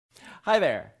Hi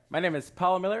there, my name is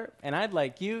Paul Miller, and I'd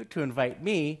like you to invite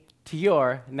me to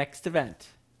your next event.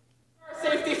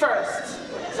 Safety first.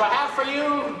 So I have for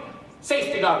you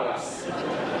safety goggles.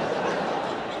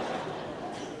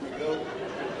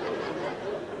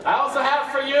 I also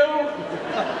have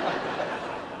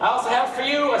for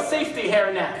you a safety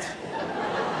hairnet.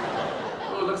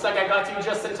 Ooh, looks like I got you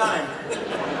just in time.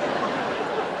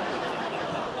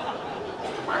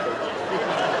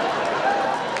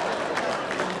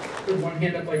 Put one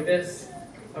hand up like this,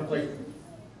 up like.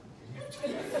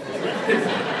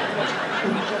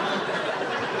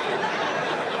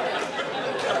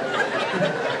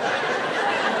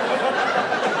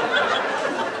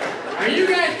 Are you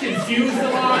guys confused a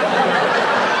lot?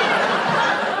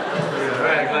 All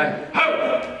right, Glenn. Ho!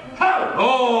 Ho!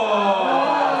 Oh!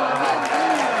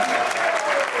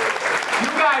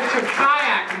 You guys should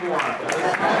kayak more.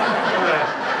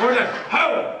 We're done.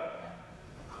 Ho!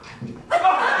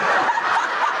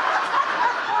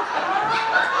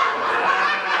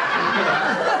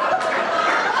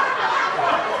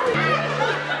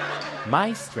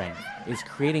 My strength is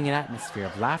creating an atmosphere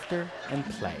of laughter and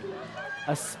play.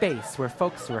 A space where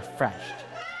folks are refreshed,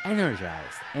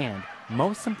 energized, and,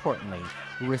 most importantly,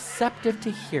 receptive to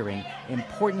hearing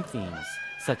important themes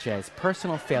such as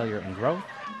personal failure and growth,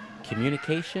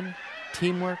 communication,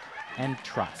 teamwork, and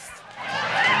trust.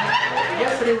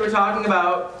 Yesterday we were talking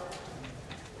about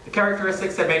the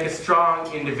characteristics that make a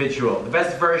strong individual, the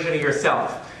best version of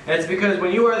yourself. And it's because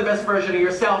when you are the best version of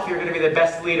yourself, you're going to be the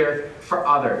best leader for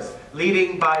others,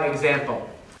 leading by example.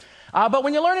 But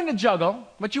when you're learning to juggle,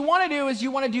 what you want to do is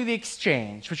you want to do the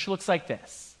exchange, which looks like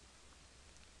this.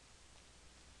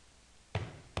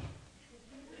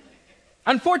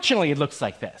 Unfortunately, it looks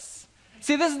like this.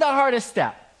 See, this is the hardest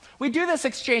step. We do this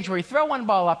exchange where we throw one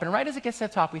ball up, and right as it gets to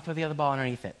the top, we throw the other ball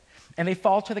underneath it. And they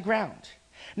fall to the ground.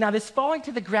 Now, this falling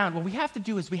to the ground, what we have to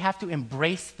do is we have to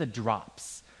embrace the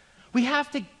drops. We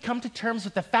have to come to terms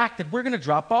with the fact that we're going to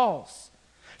drop balls.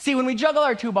 See, when we juggle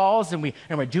our two balls and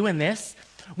we're doing this,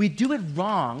 we do it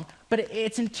wrong, but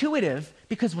it's intuitive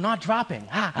because we're not dropping.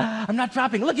 I'm not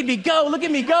dropping. Look at me go, look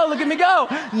at me go, look at me go.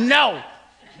 No.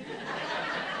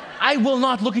 I will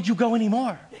not look at you go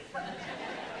anymore.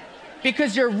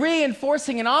 Because you're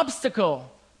reinforcing an obstacle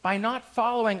by not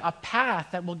following a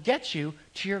path that will get you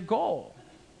to your goal.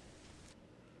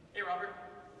 Hey, Robert.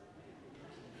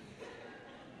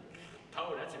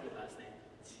 Oh, that's a good last name.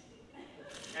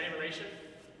 Any relation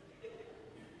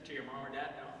to your mom or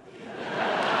dad? No.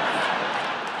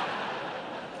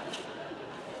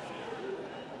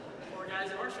 Poor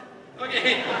guy's an orphan.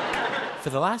 Okay. For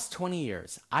the last 20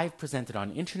 years, I've presented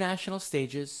on international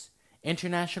stages,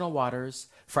 international waters,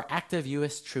 for active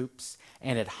U.S. troops,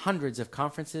 and at hundreds of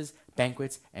conferences,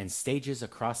 banquets, and stages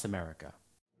across America.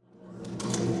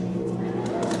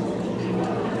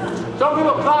 Don't do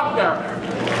a clock there.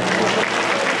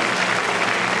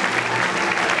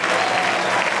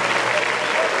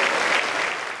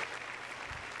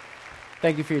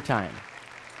 Thank you for your time.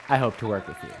 I hope to work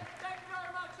with you.